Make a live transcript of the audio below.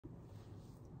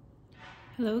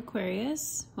Hello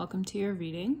Aquarius, welcome to your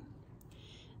reading.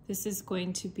 This is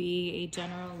going to be a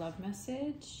general love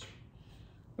message.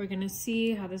 We're going to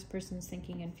see how this person's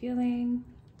thinking and feeling,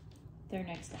 their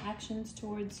next actions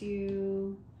towards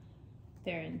you,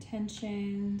 their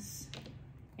intentions,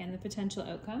 and the potential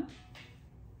outcome.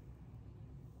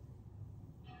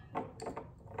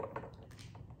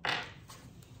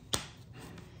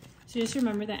 So just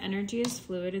remember that energy is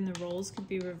fluid and the roles could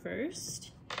be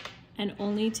reversed, and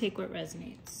only take what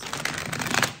resonates.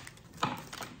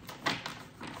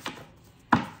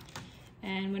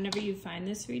 And whenever you find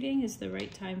this reading is the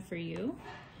right time for you.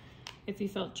 If you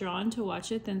felt drawn to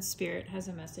watch it, then Spirit has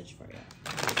a message for you.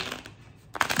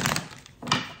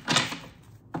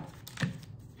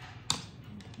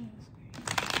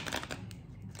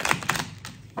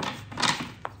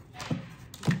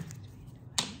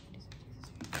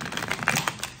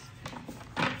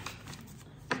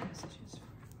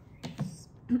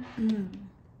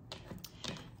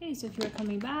 Okay, so if you're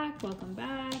coming back, welcome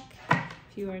back.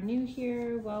 If you are new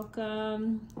here,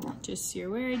 welcome. Just so you're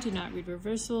aware, do not read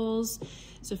reversals.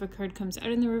 So if a card comes out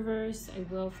in the reverse, I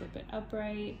will flip it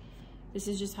upright. This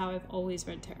is just how I've always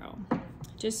read tarot.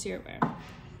 Just so you're aware.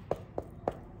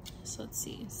 So let's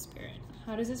see, Spirit.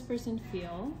 How does this person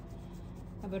feel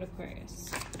about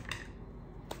Aquarius?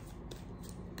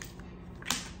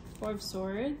 Four of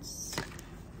Swords.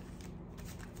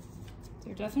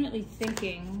 They're definitely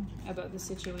thinking about the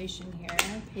situation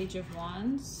here. Page of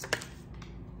Wands.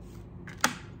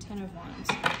 Ten of Wands.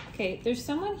 Okay, there's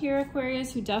someone here,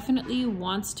 Aquarius, who definitely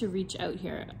wants to reach out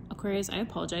here. Aquarius, I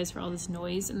apologize for all this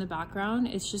noise in the background.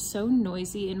 It's just so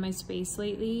noisy in my space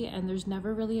lately, and there's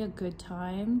never really a good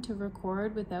time to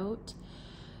record without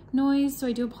noise. So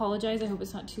I do apologize. I hope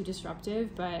it's not too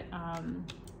disruptive, but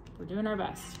we're doing our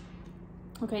best.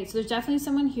 Okay, so there's definitely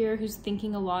someone here who's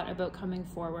thinking a lot about coming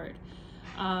forward.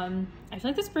 I feel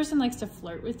like this person likes to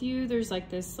flirt with you. There's like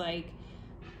this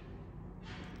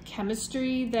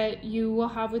chemistry that you will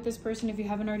have with this person if you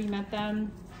haven't already met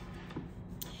them.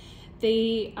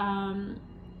 They,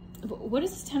 what is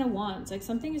this Ten of Wands? Like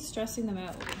something is stressing them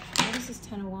out. What is this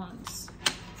Ten of Wands?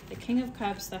 The King of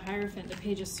Cups, the Hierophant, the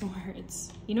Page of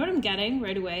Swords. You know what I'm getting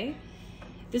right away?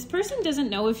 This person doesn't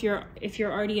know if you're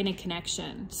already in a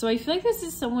connection. So I feel like this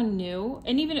is someone new,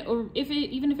 and even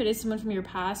if it is someone from your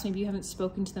past, maybe you haven't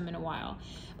spoken to them in a while.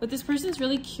 But this person's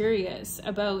really curious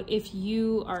about if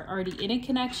you are already in a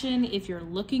connection, if you're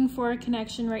looking for a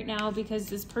connection right now, because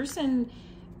this person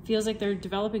feels like they're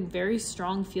developing very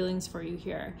strong feelings for you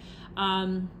here.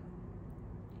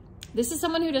 This is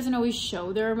someone who doesn't always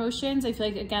show their emotions. I feel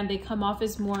like, again, they come off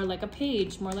as more like a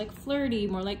page, more like flirty,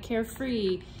 more like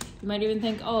carefree. You might even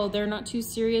think, oh, they're not too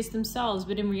serious themselves.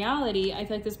 But in reality, I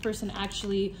feel like this person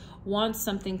actually wants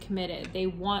something committed. They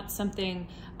want something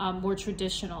more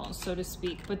traditional, so to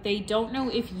speak. But they don't know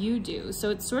if you do. So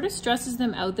it sort of stresses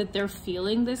them out that they're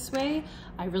feeling this way.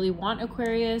 I really want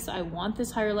Aquarius. I want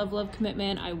this higher level of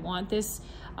commitment. I want this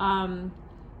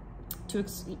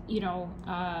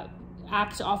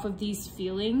act off of these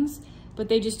feelings, but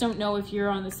they just don't know if you're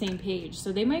on the same page.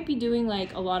 So they might be doing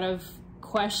like a lot of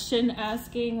question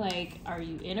asking, like, are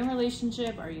you in a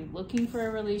relationship? Are you looking for a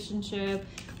relationship?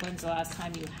 When's the last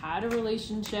time you had a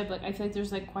relationship? Like, I feel like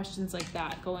there's like questions like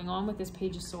that going on with this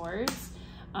Page of Swords.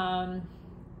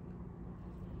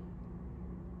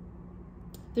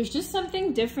 There's just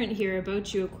something different here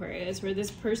about you, Aquarius, where this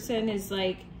person is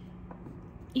like,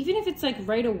 even if it's like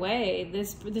right away,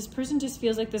 this person just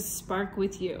feels like this spark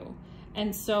with you.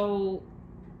 And so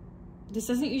this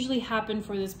doesn't usually happen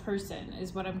for this person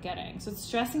is what I'm getting. So it's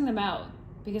stressing them out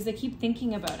because they keep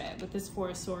thinking about it with this Four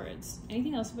of Swords.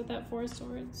 Anything else about that Four of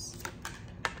Swords?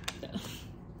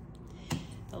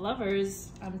 The Lovers,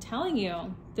 I'm telling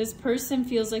you, this person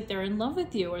feels like they're in love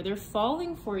with you or they're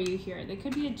falling for you here. They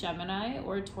could be a Gemini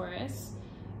or a Taurus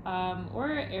or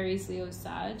Aries, Leo,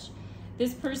 Sag.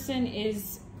 This person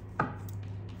is,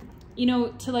 you know,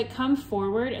 to like come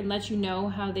forward and let you know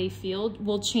how they feel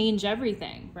will change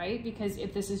everything, right? Because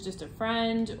if this is just a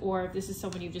friend or if this is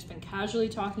someone you've just been casually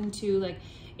talking to, like,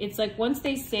 it's like once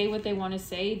they say what they want to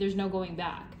say, there's no going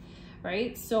back,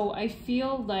 right? So I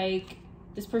feel like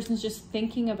this person's just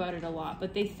thinking about it a lot,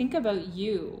 but they think about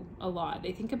you a lot.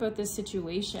 They think about this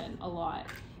situation a lot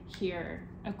here,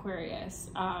 Aquarius.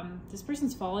 This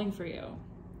person's falling for you.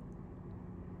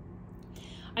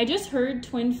 I just heard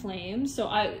twin flame. So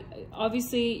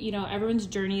obviously, you know, everyone's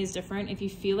journey is different. If you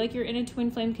feel like you're in a twin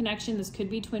flame connection, this could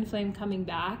be twin flame coming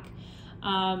back.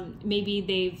 Maybe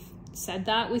they've said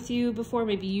that with you before.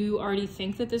 Maybe you already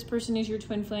think that this person is your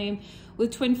twin flame.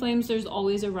 With twin flames, there's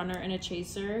always a runner and a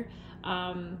chaser.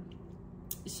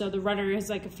 So the runner has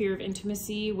like a fear of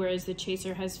intimacy, whereas the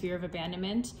chaser has fear of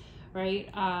abandonment, right?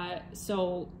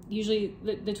 So usually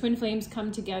the twin flames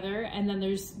come together, and then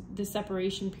there's the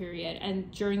separation period.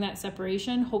 And during that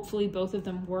separation, hopefully both of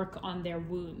them work on their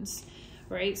wounds,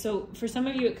 right? So for some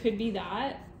of you, it could be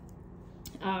that,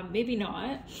 maybe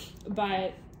not,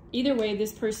 but either way,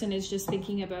 this person is just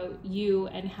thinking about you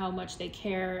and how much they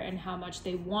care and how much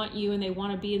they want you and they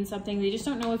want to be in something. They just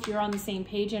don't know if you're on the same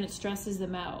page, and it stresses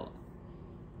them out.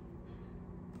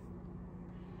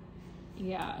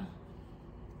 Yeah.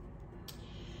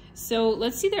 So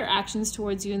let's see their actions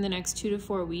towards you in the next 2 to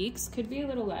 4 weeks. Could be a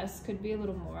little less, could be a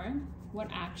little more. What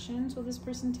actions will this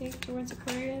person take towards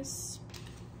Aquarius?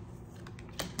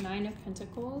 9 of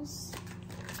Pentacles,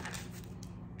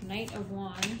 Knight of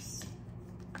Wands,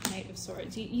 Knight of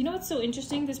Swords. You know what's so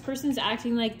interesting? This person's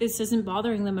acting like this isn't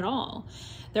bothering them at all.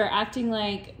 They're acting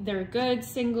like they're good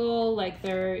single, like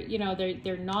they're, you know,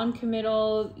 they're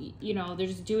non-committal, you know, they're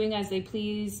just doing as they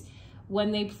please,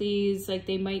 when they please. Like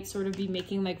they might sort of be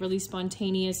making like really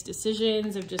spontaneous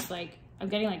decisions of just like, I'm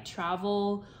getting like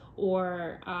travel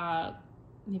or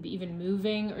maybe even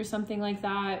moving or something like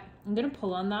that. I'm gonna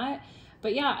pull on that.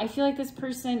 But yeah, I feel like this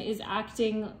person is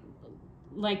acting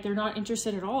like they're not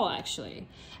interested at all, actually.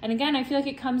 And again, I feel like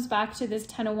it comes back to this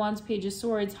 10 of Wands, Page of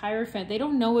Swords, Hierophant. They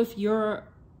don't know if you're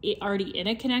already in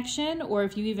a connection or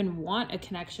if you even want a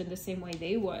connection the same way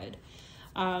they would.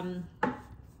 Tell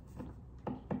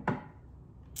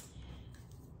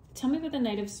me about the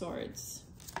Knight of Swords.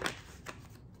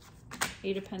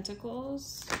 8 of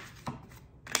Pentacles,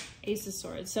 Ace of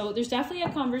Swords. So there's definitely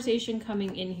a conversation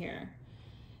coming in here.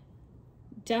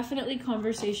 Definitely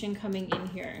conversation coming in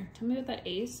here. Tell me about that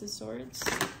Ace of Swords.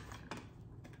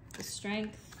 The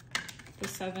Strength, the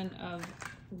 7 of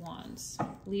Wands.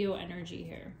 Leo energy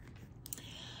here.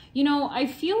 You know, I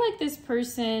feel like this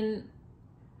person,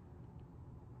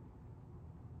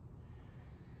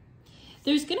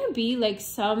 there's gonna be like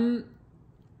some,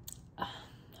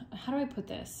 how do I put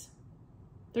this?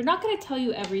 They're not gonna tell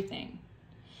you everything.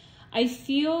 I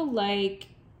feel like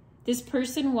this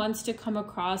person wants to come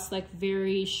across like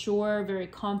very sure, very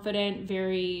confident,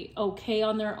 very okay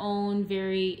on their own,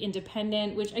 very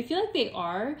independent, which I feel like they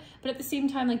are. But at the same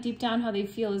time, like deep down, how they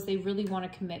feel is they really want a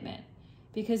commitment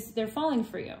because they're falling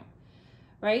for you,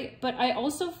 right? But I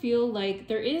also feel like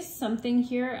there is something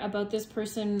here about this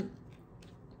person.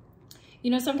 You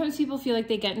know, sometimes people feel like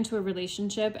they get into a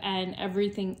relationship and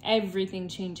everything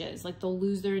changes. Like they'll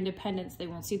lose their independence. They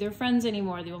won't see their friends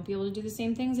anymore. They won't be able to do the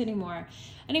same things anymore.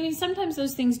 And I mean, sometimes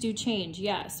those things do change,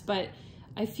 yes. But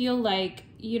I feel like,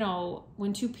 you know,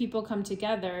 when two people come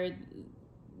together,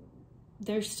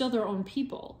 they're still their own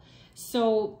people.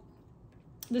 So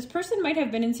this person might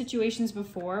have been in situations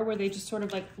before where they just sort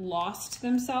of like lost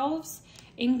themselves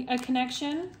in a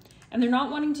connection, and they're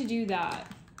not wanting to do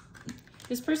that.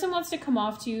 This person wants to come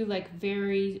off to you like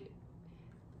very,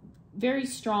 very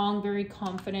strong, very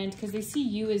confident, because they see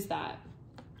you as that.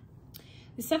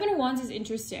 The 7 of Wands is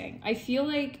interesting. I feel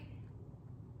like,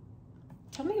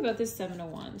 tell me about this 7 of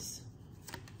Wands.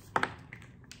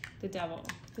 The Devil.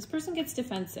 This person gets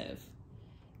defensive.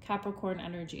 Capricorn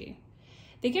energy.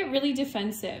 They get really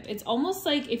defensive. It's almost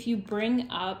like if you bring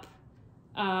up,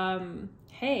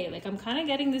 hey, like I'm kind of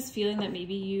getting this feeling that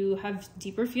maybe you have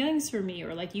deeper feelings for me,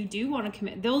 or like you do want to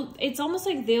commit. It's almost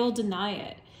like they'll deny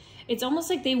it. It's almost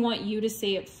like they want you to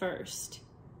say it first.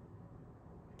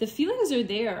 The feelings are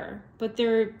there, but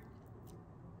they're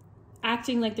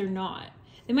acting like they're not.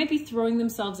 They might be throwing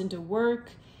themselves into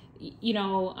work, you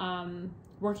know,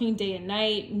 working day and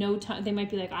night, no time. They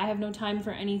might be like, I have no time for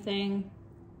anything,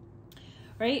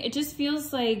 right? It just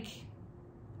feels like,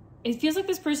 it feels like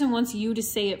this person wants you to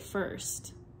say it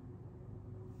first.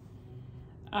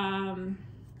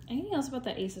 Anything else about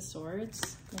that Ace of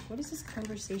Swords? Like, what is this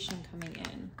conversation coming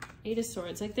in? 8 of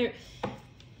Swords. Like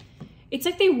it's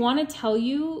like they want to tell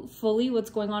you fully what's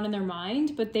going on in their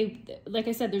mind, but they, like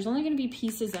I said, there's only going to be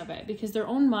pieces of it because their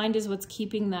own mind is what's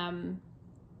keeping them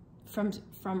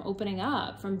from opening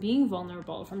up, from being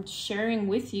vulnerable, from sharing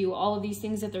with you all of these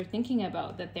things that they're thinking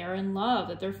about, that they're in love,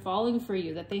 that they're falling for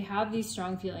you, that they have these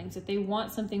strong feelings, that they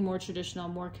want something more traditional,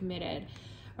 more committed,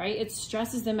 right? It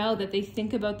stresses them out that they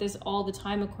think about this all the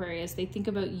time, Aquarius. They think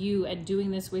about you and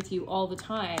doing this with you all the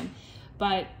time,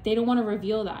 but they don't want to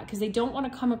reveal that because they don't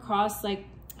want to come across like,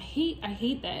 I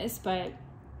hate this, but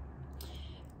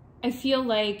I feel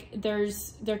like there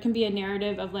can be a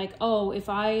narrative of like, oh, if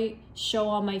I show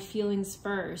all my feelings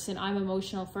first and I'm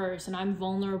emotional first and I'm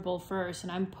vulnerable first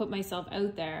and I'm put myself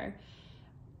out there,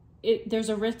 there's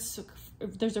a risk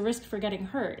for getting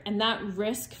hurt, and that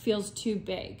risk feels too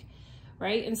big,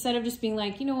 right? Instead of just being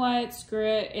like, you know what, screw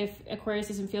it. If Aquarius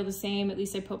doesn't feel the same, at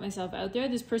least I put myself out there.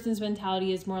 This person's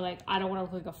mentality is more like, I don't want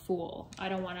to look like a fool. I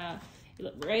don't want to,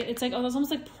 right? It's like, oh, there's almost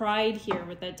like pride here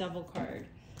with that Devil card.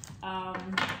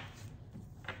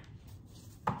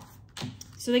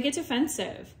 So they get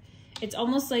defensive. It's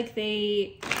almost like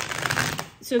they,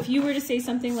 so if you were to say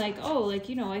something like, oh, like,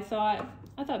 you know, I thought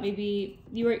maybe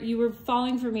you were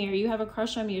falling for me, or you have a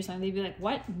crush on me or something, they'd be like,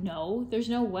 what? No, there's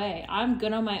no way. I'm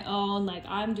good on my own. Like,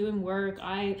 I'm doing work.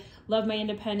 I love my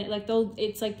independent. Like,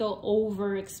 it's like they'll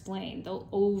over explain, they'll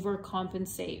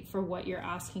overcompensate for what you're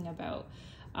asking about.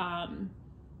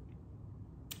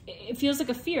 It feels like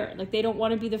a fear, like they don't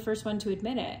want to be the first one to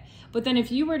admit it. But then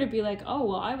if you were to be like, oh,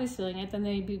 well, I was feeling it, then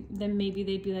maybe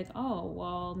they'd be like, oh,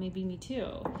 well, maybe me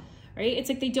too. Right? It's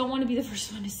like they don't want to be the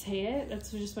first one to say it.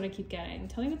 That's just what I keep getting.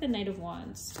 Tell me about the Knight of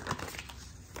Wands.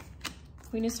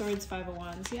 Queen of Swords, Five of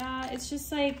Wands. Yeah, it's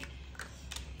just like,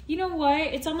 you know what?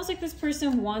 It's almost like this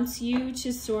person wants you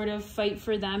to sort of fight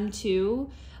for them too.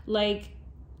 Like,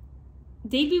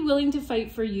 they'd be willing to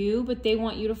fight for you, but they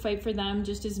want you to fight for them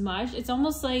just as much. It's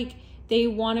almost like they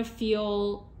want to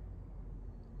feel,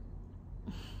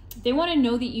 they want to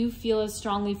know that you feel as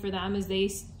strongly for them as they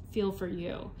feel for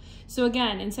you. So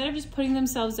again, instead of just putting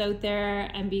themselves out there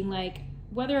and being like,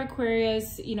 whether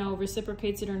Aquarius, you know,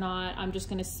 reciprocates it or not, I'm just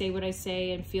going to say what I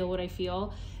say and feel what I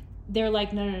feel. They're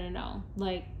like, no.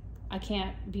 Like, I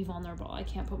can't be vulnerable. I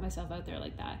can't put myself out there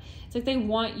like that. It's like they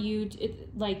want you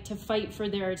to fight for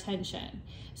their attention.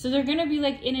 So they're going to be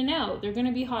like in and out. They're going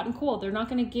to be hot and cold. They're not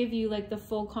going to give you like the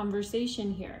full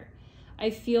conversation here. I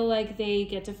feel like they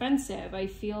get defensive. I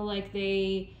feel like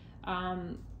they,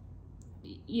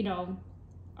 you know,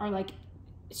 are like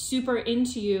super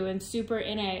into you and super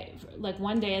in it like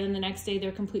one day, and then the next day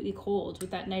they're completely cold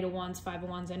with that Knight of Wands, Five of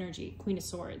Wands energy, Queen of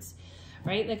Swords,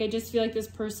 right? Like, I just feel like this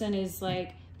person is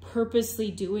like purposely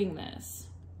doing this,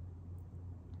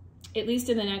 at least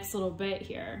in the next little bit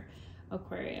here,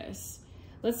 Aquarius.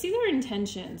 Let's see their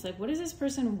intentions. Like, what does this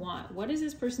person want? What is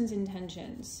this person's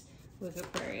intentions with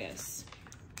Aquarius?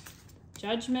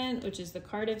 Judgment, which is the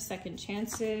card of second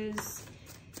chances.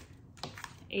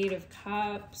 Eight of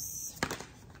Cups.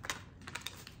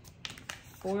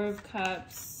 Four of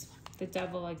Cups. The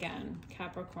Devil again.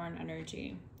 Capricorn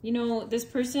energy. You know, this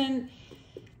person,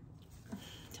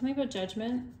 tell me about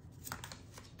Judgment.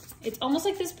 It's almost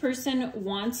like this person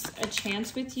wants a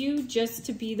chance with you just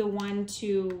to be the one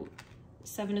to,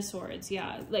 Seven of Swords.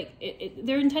 Yeah, like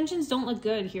their intentions don't look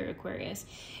good here, Aquarius.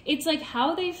 It's like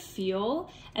how they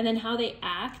feel and then how they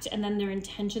act and then their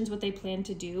intentions, what they plan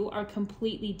to do, are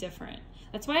completely different.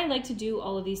 That's why I like to do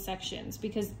all of these sections,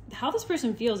 because how this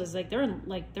person feels is like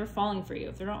they're falling for you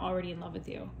if they're not already in love with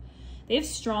you. They have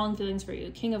strong feelings for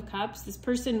you. King of Cups, this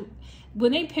person,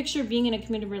 when they picture being in a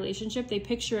committed relationship, they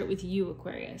picture it with you,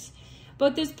 Aquarius.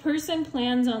 But this person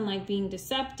plans on like being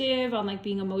deceptive, on like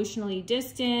being emotionally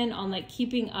distant, on like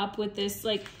keeping up with this.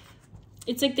 Like,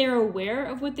 it's like they're aware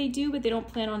of what they do, but they don't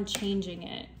plan on changing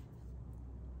it.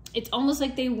 It's almost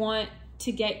like they want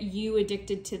to get you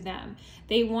addicted to them.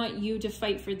 They want you to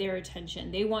fight for their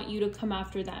attention. They want you to come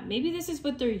after them. Maybe this is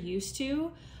what they're used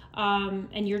to,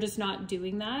 and you're just not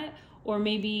doing that. Or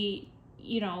maybe,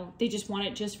 you know, they just want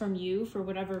it just from you for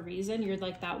whatever reason. You're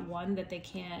like that one that they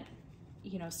can't,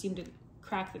 you know, seem to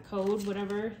crack the code,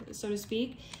 whatever, so to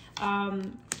speak.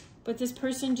 But this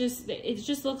person it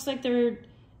just looks like they're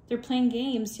playing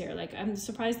games here. Like, I'm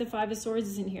surprised the Five of Swords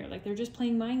isn't here. Like, they're just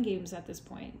playing mind games at this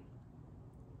point.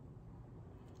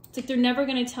 It's like they're never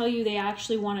going to tell you they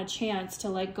actually want a chance to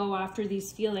like go after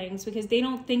these feelings, because they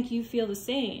don't think you feel the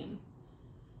same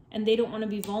and they don't want to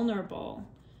be vulnerable.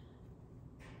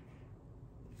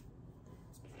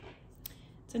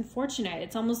 It's unfortunate.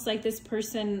 It's almost like this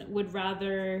person would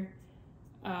rather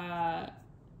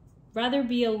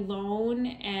be alone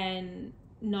and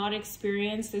not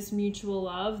experience this mutual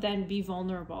love than be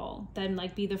vulnerable, than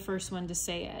like be the first one to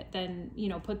say it, than, you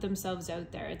know, put themselves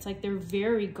out there. It's like they're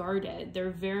very guarded. They're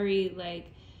very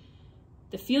like,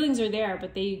 the feelings are there,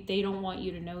 but they don't want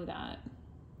you to know that.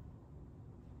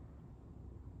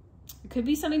 It could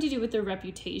be something to do with their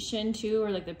reputation too, or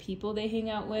like the people they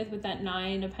hang out with that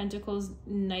Nine of Pentacles,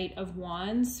 Knight of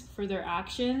Wands, for their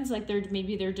actions. Like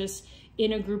maybe they're just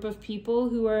in a group of people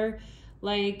who are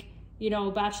like, you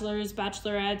know, bachelors,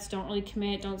 bachelorettes, don't really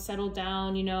commit, don't settle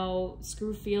down, you know,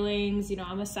 screw feelings, you know,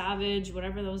 I'm a savage,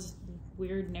 whatever those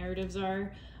weird narratives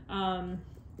are.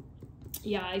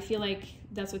 Yeah, I feel like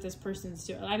that's what this person's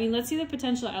doing. I mean, let's see the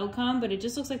potential outcome, but it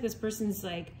just looks like this person's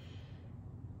like,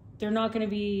 they're not going to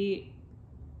be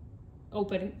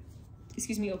opening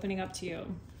up to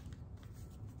you.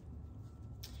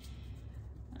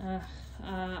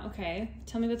 Okay,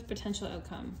 tell me about the potential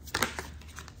outcome.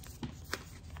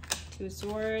 Two of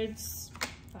Swords,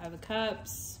 Five of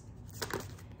Cups,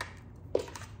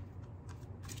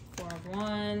 Four of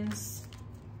Wands,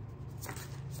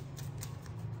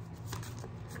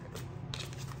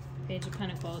 Page of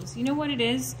Pentacles. You know what it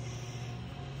is?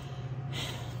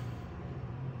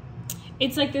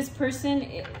 It's like this person,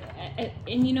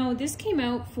 and you know, this came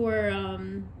out for, I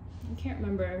can't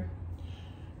remember.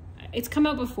 It's come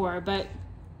out before, but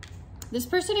this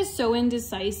person is so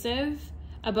indecisive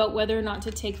about whether or not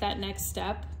to take that next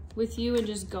step with you and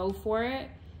just go for it,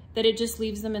 that it just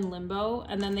leaves them in limbo,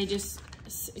 and then they just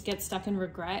get stuck in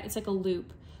regret. It's like a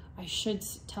loop. I should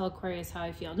tell Aquarius how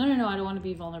I feel. No, I don't want to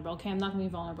be vulnerable. Okay, I'm not gonna be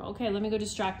vulnerable. Okay, let me go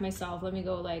distract myself. Let me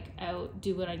go like out,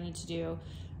 do what I need to do.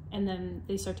 And then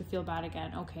they start to feel bad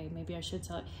again. Okay, maybe I should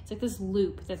tell it. It's like this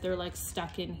loop that they're like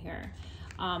stuck in here.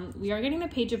 We are getting the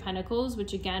Page of Pentacles,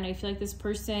 which again, I feel like this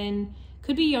person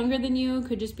could be younger than you,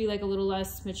 could just be like a little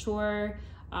less mature.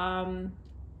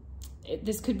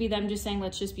 This could be them just saying,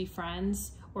 let's just be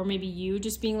friends. Or maybe you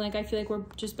just being like, I feel like we're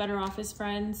just better off as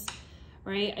friends,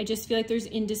 right? I just feel like there's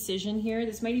indecision here.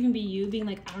 This might even be you being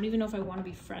like, I don't even know if I want to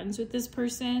be friends with this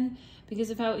person because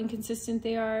of how inconsistent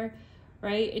they are,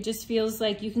 right? It just feels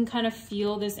like you can kind of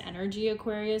feel this energy,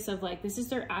 Aquarius, of like, this is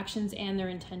their actions and their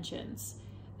intentions.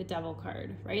 The Devil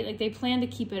card, right? Like they plan to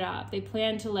keep it up. They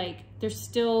plan to like, they're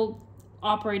still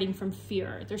operating from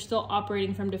fear. They're still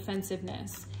operating from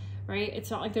defensiveness, right?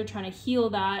 It's not like they're trying to heal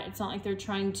that. It's not like they're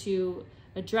trying to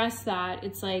address that.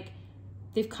 It's like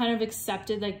they've kind of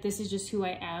accepted like, this is just who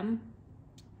I am,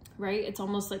 right? It's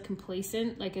almost like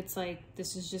complacent. Like it's like,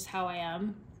 this is just how I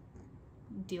am.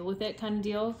 Deal with it kind of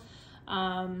deal.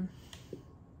 But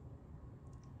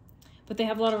they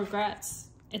have a lot of regrets.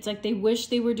 It's like they wish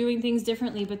they were doing things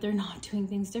differently, but they're not doing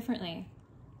things differently.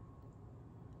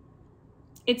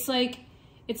 It's like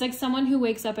someone who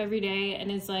wakes up every day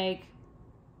and is like,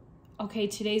 okay,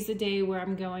 today's the day where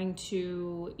I'm going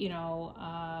to, you know,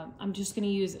 I'm just going to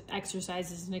use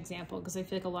exercise as an example because I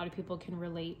feel like a lot of people can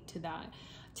relate to that.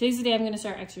 Today's the day I'm going to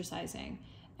start exercising.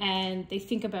 And they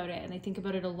think about it, and they think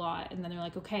about it a lot, and then they're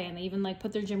like, okay, and they even like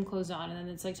put their gym clothes on, and then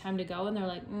it's like time to go, and they're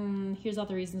like, here's all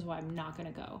the reasons why I'm not gonna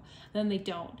go. And then they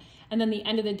don't, and then the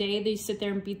end of the day they sit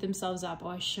there and beat themselves up. Oh,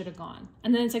 I should have gone.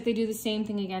 And then it's like they do the same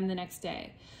thing again the next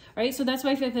day, right? So that's why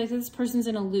I feel like this person's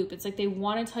in a loop. It's like they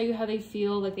want to tell you how they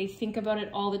feel, like they think about it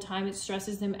all the time. It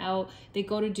stresses them out. They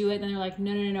go to do it, and then they're like,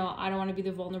 no, I don't want to be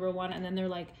the vulnerable one, and then they're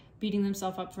like beating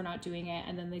themselves up for not doing it,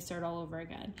 and then they start all over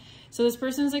again. So this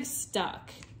person's like stuck.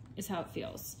 Is how it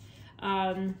feels.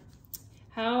 How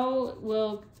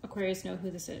will Aquarius know who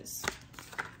this is?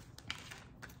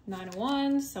 Nine of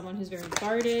Wands, someone who's very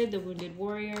guarded, the Wounded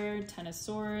Warrior, Ten of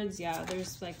Swords. Yeah,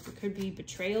 there's like, there could be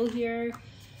betrayal here.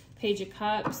 Page of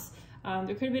Cups.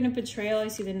 There could have been a betrayal. I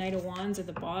see the Knight of Wands at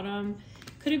the bottom.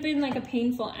 Could have been like a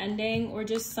painful ending, or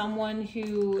just someone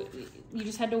who you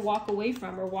just had to walk away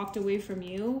from or walked away from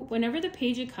you. Whenever the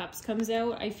Page of Cups comes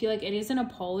out, I feel like it is an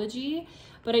apology,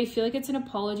 but I feel like it's an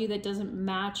apology that doesn't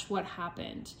match what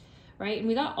happened, right? And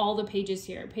we got all the pages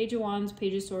here. Page of Wands,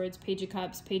 Page of Swords, Page of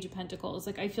Cups, Page of Pentacles.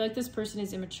 Like, I feel like this person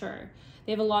is immature.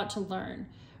 They have a lot to learn,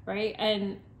 right?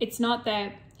 And it's not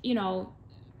that, you know,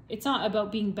 it's not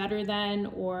about being better than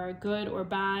or good or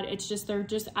bad. It's just they're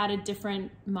just at a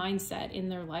different mindset in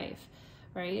their life,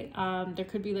 right? There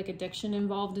could be like addiction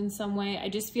involved in some way. I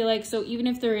just feel like, so even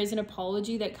if there is an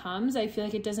apology that comes, I feel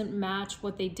like it doesn't match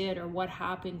what they did or what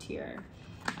happened here.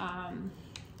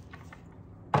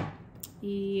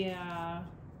 Yeah.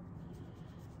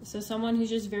 So someone who's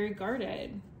just very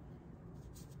guarded.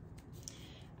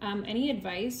 Any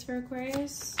advice for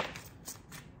Aquarius?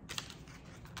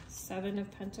 Seven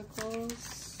of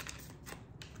Pentacles,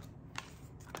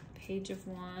 Page of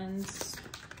Wands,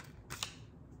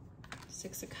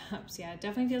 Six of Cups. Yeah, it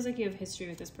definitely feels like you have history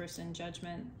with this person.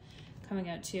 Judgment coming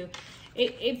out too.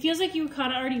 It feels like you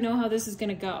kind of already know how this is going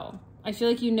to go. I feel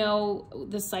like you know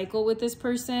the cycle with this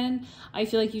person. I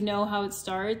feel like you know how it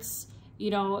starts. You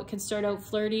know, it could start out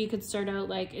flirty, could start out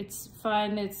like it's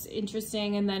fun, it's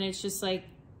interesting, and then it's just like,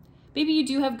 maybe you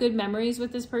do have good memories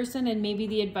with this person, and maybe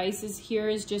the advice is here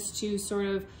is just to sort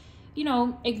of, you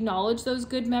know, acknowledge those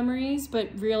good memories, but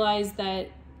realize that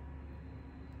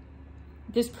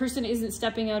this person isn't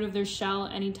stepping out of their shell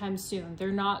anytime soon.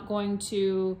 They're not going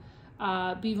to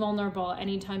be vulnerable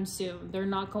anytime soon. They're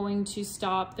not going to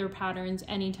stop their patterns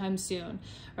anytime soon,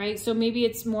 right? So maybe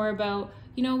it's more about,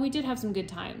 you know, we did have some good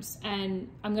times, and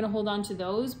I'm going to hold on to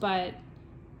those, but,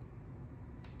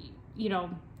 you know,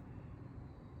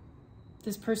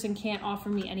 this person can't offer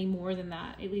me any more than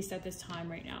that, at least at this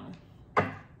time right now.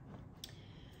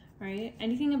 right?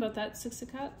 Anything about that Six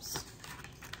of Cups?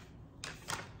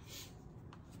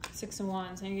 Six of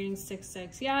Wands, and you're getting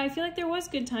 6-6. Yeah, I feel like there was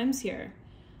good times here.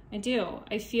 I do.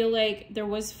 I feel like there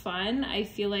was fun. I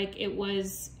feel like it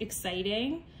was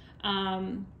exciting.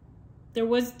 There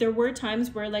were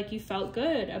times where like you felt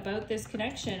good about this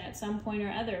connection at some point or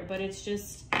other, but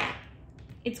it's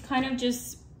kind of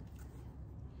just,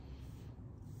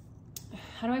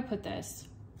 how do I put this?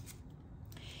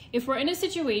 If we're in a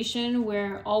situation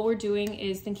where all we're doing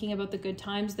is thinking about the good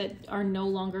times that are no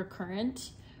longer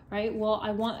current, right? Well,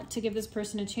 I want to give this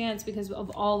person a chance because of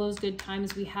all those good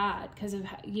times we had, because of,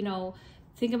 you know,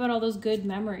 think about all those good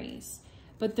memories.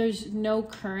 But there's no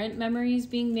current memories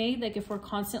being made. Like if we're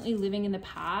constantly living in the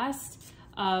past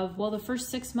of, well, the first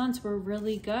 6 months were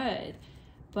really good,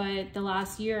 but the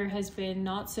last year has been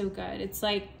not so good. It's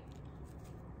like,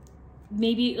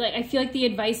 maybe like, I feel like the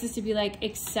advice is to be like,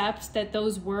 accept that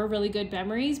those were really good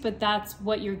memories, but that's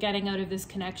what you're getting out of this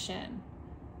connection,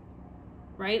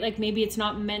 right? Like maybe it's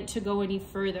not meant to go any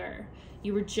further.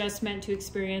 You were just meant to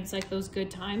experience like those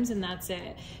good times and that's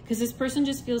it. Because this person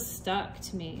just feels stuck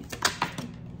to me.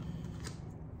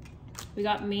 We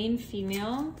got main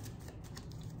female.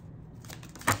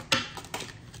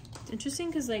 It's interesting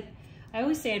because like I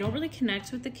always say I don't really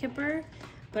connect with the Kipper,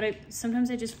 but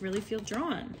sometimes I just really feel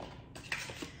drawn.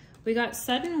 We got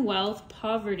sudden wealth,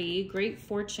 poverty, great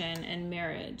fortune, and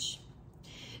marriage.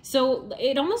 So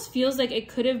it almost feels like it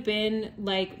could have been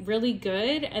like really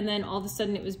good and then all of a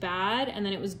sudden it was bad and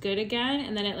then it was good again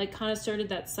and then it like kind of started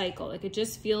that cycle. Like it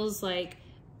just feels like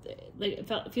it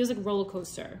feels like a roller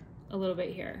coaster a little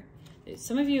bit here.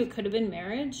 Some of you, it could have been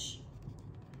marriage,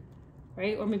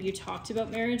 right? Or maybe you talked about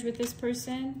marriage with this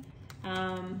person.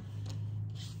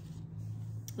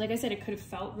 Like I said, it could have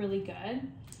felt really good.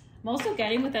 I'm also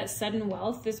getting with that sudden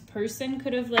wealth, this person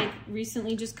could have like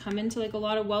recently just come into like a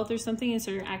lot of wealth or something and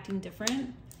started acting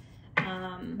different.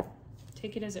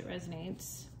 Take it as it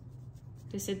resonates.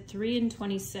 They said 3 and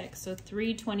 26, so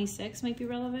 326 might be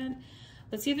relevant.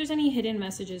 Let's see if there's any hidden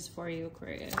messages for you,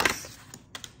 Aquarius.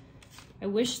 I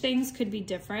wish things could be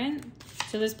different.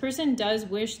 So this person does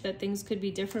wish that things could be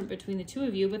different between the two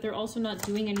of you, but they're also not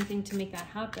doing anything to make that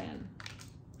happen.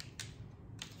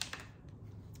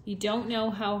 You don't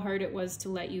know how hard it was to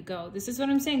let you go. This is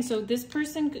what I'm saying. So this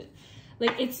person,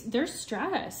 like they're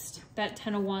stressed, that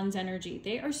 10 of Wands energy.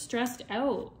 They are stressed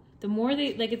out. The more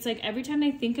they, like, it's like every time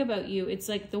they think about you, it's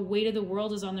like the weight of the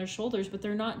world is on their shoulders, but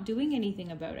they're not doing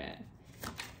anything about it.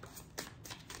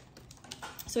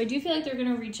 So I do feel like they're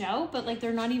going to reach out, but like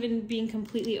they're not even being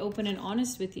completely open and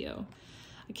honest with you.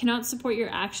 I cannot support your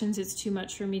actions. It's too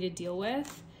much for me to deal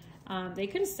with. They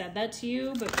could have said that to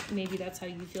you, but maybe that's how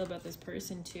you feel about this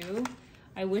person too.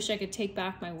 I wish I could take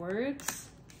back my words.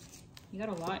 You got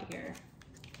a lot here.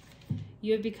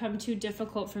 You have become too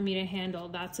difficult for me to handle.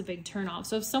 That's a big turnoff.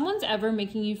 So if someone's ever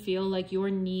making you feel like your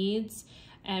needs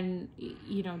and,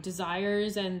 you know,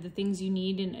 desires and the things you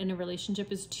need in a relationship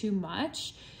is too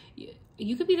much,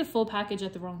 you could be the full package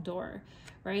at the wrong door,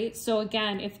 right? So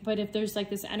again, if there's like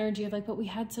this energy of like, but we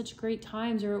had such great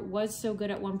times, or it was so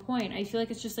good at one point, I feel like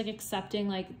it's just like accepting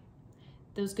like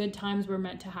those good times were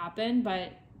meant to happen,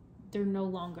 but they're no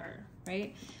longer,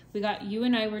 right? We got you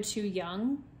and I were too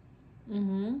young.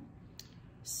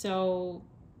 So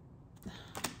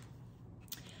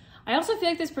I also feel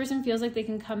like this person feels like they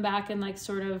can come back and like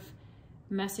sort of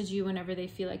message you whenever they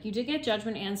feel like. You did get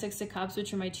Judgment and Six of Cups,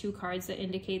 which are my two cards that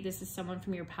indicate this is someone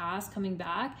from your past coming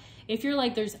back. If you're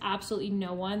like, there's absolutely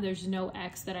no one, there's no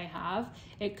ex that I have,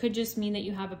 it could just mean that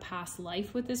you have a past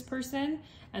life with this person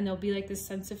and there'll be like this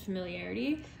sense of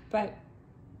familiarity. But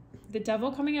the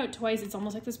Devil coming out twice, it's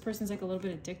almost like this person's like a little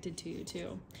bit addicted to you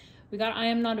too. We got I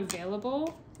am not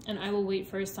available and I will wait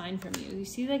for a sign from you. You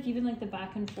see like even like the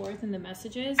back and forth in the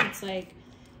messages, it's like,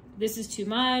 this is too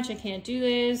much, I can't do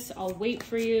this, I'll wait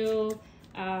for you.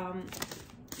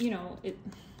 You know,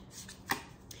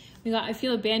 we got I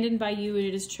feel abandoned by you and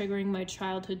it is triggering my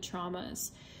childhood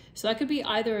traumas. So that could be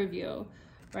either of you,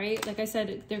 right? Like I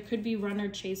said, there could be runner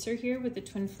chaser here with the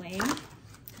twin flame.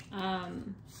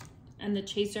 And the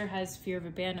chaser has fear of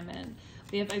abandonment.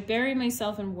 We have I bury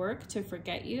myself in work to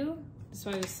forget you. That's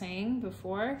what I was saying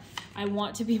before. I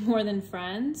want to be more than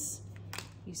friends.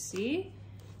 You see?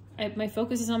 My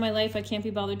focus is on my life. I can't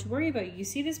be bothered to worry about you. You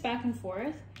see this back and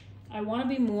forth? I want to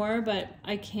be more, but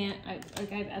I can't. I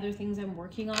have other things I'm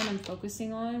working on, I'm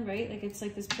focusing on, right? Like it's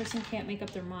like this person can't make up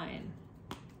their mind.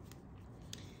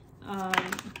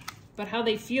 But how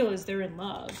they feel is they're in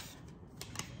love.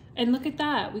 And look at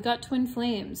that. We got twin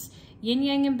flames. Yin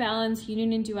yang imbalance,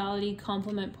 union and duality,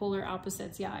 complement polar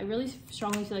opposites. Yeah, I really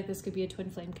strongly feel like this could be a twin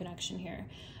flame connection here.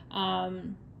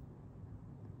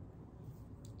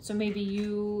 So maybe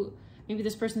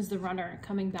this person's the runner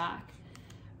coming back,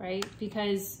 right?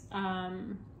 Because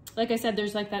like I said,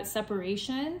 there's like that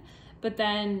separation, but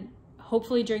then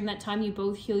hopefully during that time you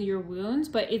both heal your wounds.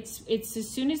 But it's as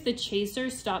soon as the chaser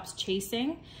stops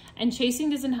chasing, and chasing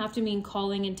doesn't have to mean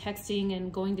calling and texting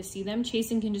and going to see them.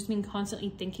 Chasing can just mean constantly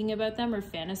thinking about them or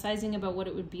fantasizing about what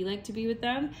it would be like to be with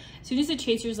them. As soon as the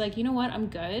chaser's like, you know what, I'm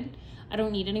good, I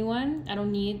don't need anyone, I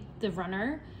don't need the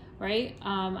runner, right?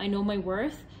 I know my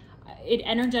worth. It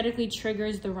energetically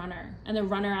triggers the runner, and the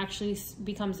runner actually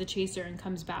becomes the chaser and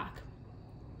comes back,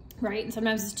 right? And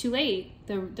sometimes it's too late.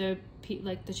 The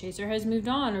chaser has moved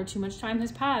on, or too much time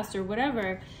has passed, or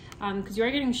whatever, because you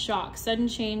are getting shock, sudden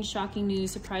change, shocking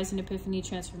news, surprise, and epiphany,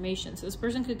 transformation. So this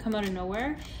person could come out of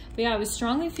nowhere. But yeah, I was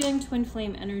strongly feeling twin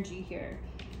flame energy here.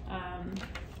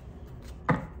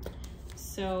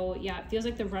 So yeah, it feels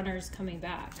like the runner is coming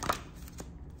back.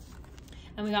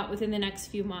 And we got within the next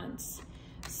few months.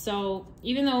 So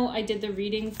even though I did the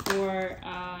reading for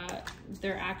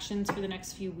their actions for the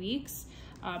next few weeks,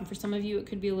 for some of you it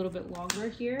could be a little bit longer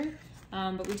here,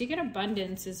 but we did get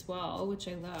abundance as well, which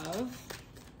I love.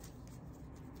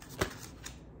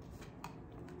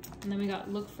 And then we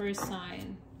got look for a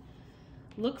sign.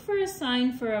 Look for a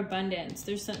sign for abundance.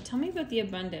 Tell me about the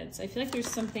abundance. I feel like there's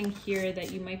something here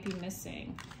that you might be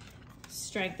missing.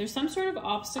 Strength. There's some sort of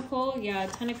obstacle. Yeah,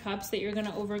 10 of Cups that you're going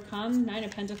to overcome. 9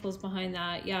 of Pentacles behind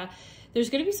that. Yeah, there's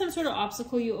going to be some sort of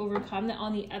obstacle you overcome that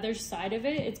on the other side of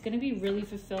it, it's going to be really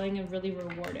fulfilling and really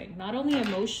rewarding. Not only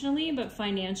emotionally, but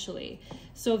financially.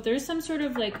 So if there's some sort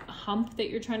of like hump that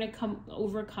you're trying to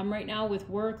overcome right now with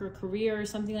work or career or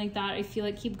something like that, I feel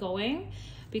like keep going,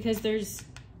 because there's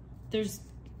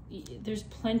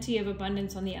plenty of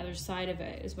abundance on the other side of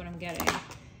it is what I'm getting.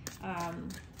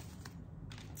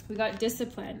 We got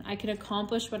discipline. I can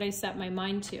accomplish what I set my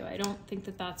mind to. I don't think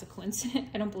that that's a coincidence.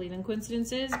 I don't believe in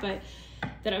coincidences, but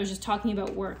that I was just talking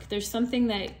about work. There's something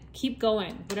that keep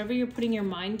going. Whatever you're putting your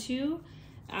mind to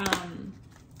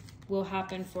will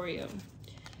happen for you.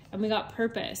 And we got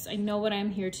purpose. I know what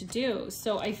I'm here to do.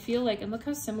 So I feel like, and look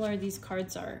how similar these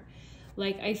cards are.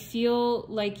 Like, I feel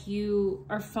like you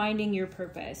are finding your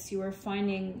purpose. You are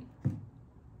finding,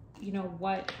 you know,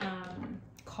 what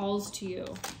calls to you.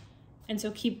 And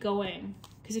so keep going.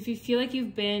 Because if you feel like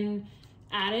you've been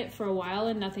at it for a while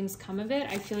and nothing's come of it,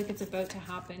 I feel like it's about to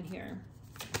happen here.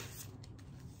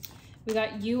 We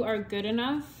got you are good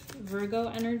enough, Virgo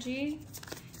energy.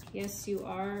 Yes, you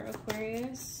are,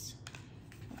 Aquarius.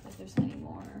 I don't know if there's any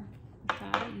more.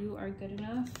 That you are good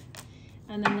enough.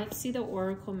 And then let's see the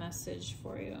oracle message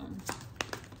for you.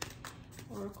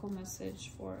 Oracle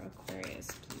message for Aquarius,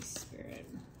 please, Spirit.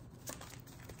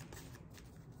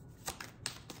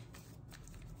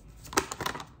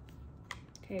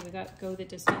 Okay, we got go the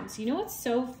distance. You know what's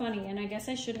so funny, and I guess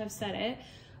I should have said it,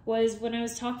 was when I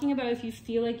was talking about if you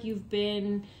feel like you've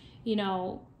been, you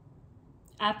know,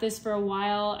 at this for a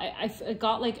while, I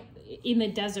got like in the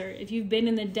desert. If you've been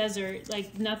in the desert,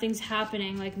 like nothing's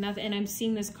happening, like nothing. And I'm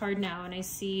seeing this card now, and I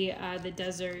see the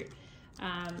desert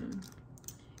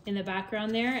in the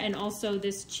background there. And also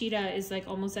this cheetah is like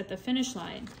almost at the finish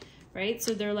line, right?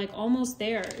 So they're like almost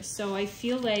there. So I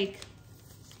feel like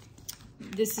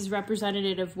this is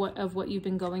representative of what you've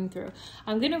been going through.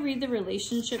 I'm going to read the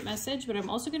relationship message, but I'm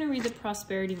also going to read the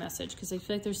prosperity message because I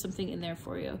feel like there's something in there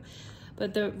for you.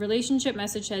 But the relationship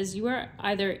message says you are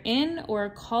either in or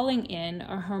calling in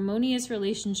a harmonious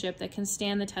relationship that can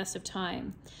stand the test of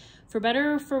time. For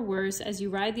better or for worse, as you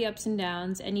ride the ups and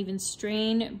downs and even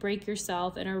strain, break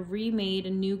yourself, and are remade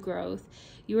in new growth,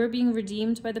 you are being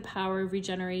redeemed by the power of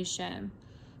regeneration.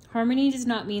 Harmony does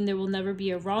not mean there will never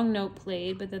be a wrong note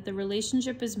played, but that the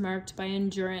relationship is marked by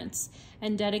endurance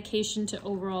and dedication to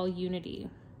overall unity.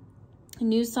 A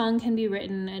new song can be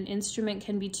written, an instrument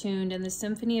can be tuned, and the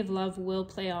symphony of love will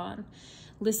play on.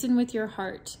 Listen with your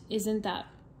heart. Isn't that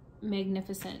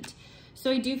magnificent?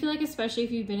 So I do feel like, especially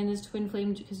if you've been in this twin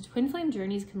flame, because twin flame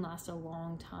journeys can last a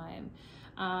long time.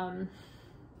 I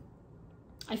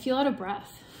feel out of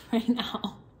breath right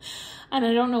now, and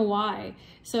I don't know why.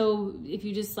 So if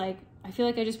you just like, I feel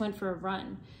like I just went for a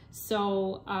run.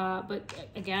 So, but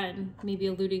again, maybe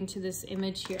alluding to this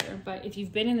image here, but if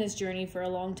you've been in this journey for a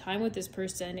long time with this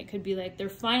person, it could be like they're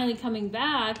finally coming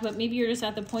back, but maybe you're just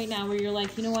at the point now where you're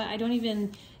like, you know what, I don't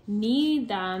even need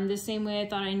them the same way I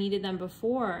thought I needed them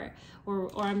before, or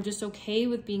I'm just okay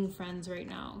with being friends right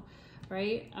now,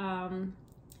 right?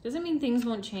 Doesn't mean things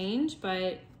won't change,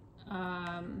 but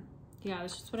yeah,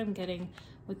 that's just what I'm getting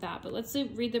with that. But let's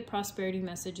read the prosperity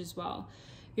message as well.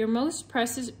 Your most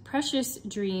precious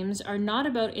dreams are not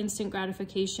about instant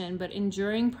gratification, but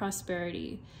enduring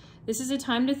prosperity. This is a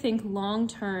time to think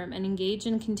long-term and engage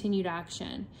in continued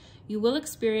action. You will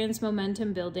experience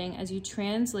momentum building as you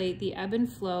translate the ebb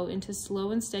and flow into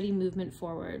slow and steady movement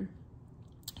forward.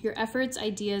 Your efforts,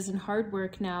 ideas, and hard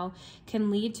work now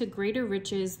can lead to greater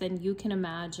riches than you can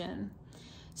imagine.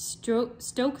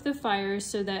 Stoke the fire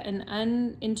so that an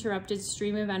uninterrupted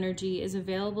stream of energy is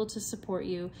available to support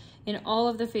you in all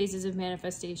of the phases of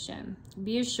manifestation.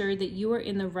 Be assured that you are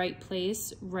in the right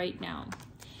place right now.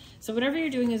 So whatever you're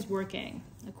doing is working,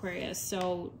 Aquarius.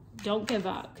 So don't give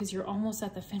up, because you're almost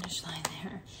at the finish line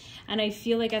there. And I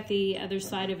feel like at the other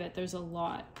side of it, there's a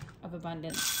lot of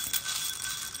abundance.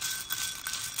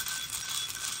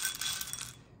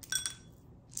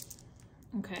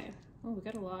 Okay. Oh, we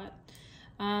got a lot.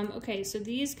 Okay, so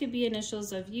these could be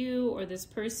initials of you or this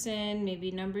person,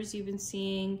 maybe numbers you've been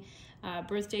seeing,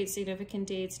 birth dates, significant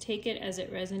dates. Take it as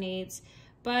it resonates.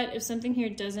 But if something here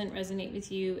doesn't resonate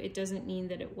with you, it doesn't mean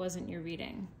that it wasn't your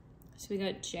reading. So we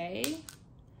got J,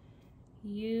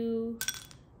 U,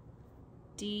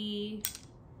 D,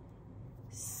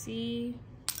 C,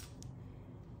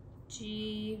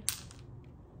 G,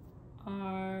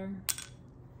 R,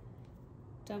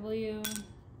 W,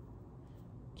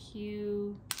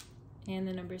 Q, and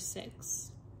the number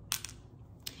 6.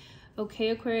 Okay,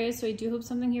 Aquarius, so I do hope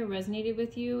something here resonated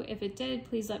with you. If it did,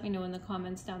 please let me know in the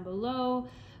comments down below.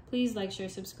 Please like, share,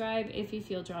 subscribe if you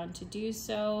feel drawn to do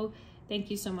so. Thank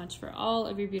you so much for all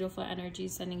of your beautiful energy.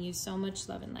 Sending you so much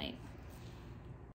love and light.